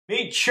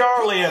Meet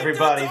Charlie,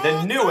 everybody,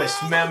 the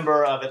newest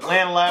member of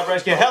Atlanta Lab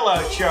Rescue.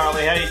 Hello,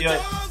 Charlie. How you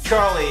doing?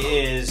 Charlie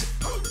is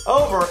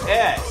over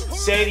at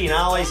Sadie and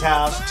Ollie's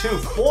house, two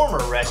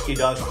former rescue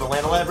dogs from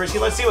Atlanta Lab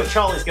Rescue. Let's see what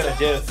Charlie's going to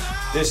do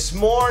this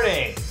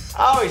morning.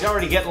 Oh, he's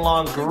already getting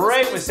along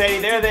great with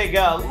Sadie. There they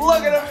go.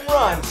 Look at him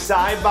run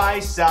side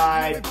by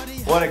side.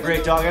 What a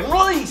great dog. And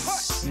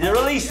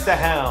release the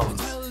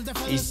hounds.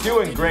 He's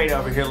doing great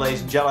over here,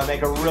 ladies and gentlemen.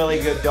 Make a really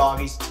good dog.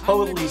 He's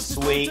totally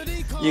sweet.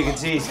 You can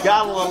see he's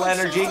got a little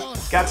energy,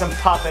 got some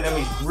pop in him.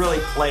 He's really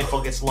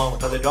playful, gets along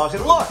with other dogs.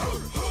 And look,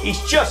 he's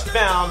just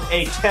found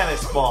a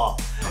tennis ball.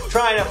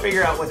 Trying to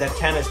figure out what that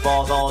tennis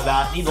ball is all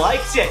about. He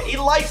likes it. He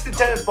likes the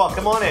tennis ball.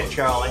 Come on in,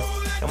 Charlie.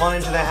 Come on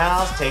into the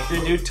house. Take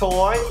your new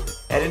toy.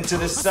 Head into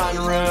the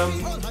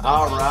sunroom.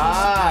 All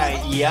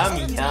right. Yum,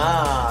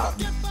 yum.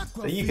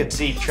 So you can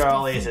see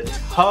Charlie is a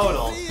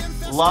total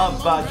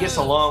love bug. Gets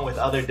along with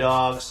other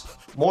dogs.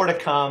 More to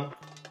come.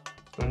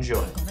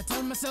 Enjoy.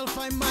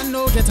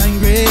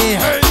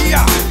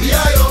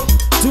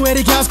 To where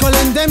the cows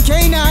calling them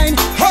canine.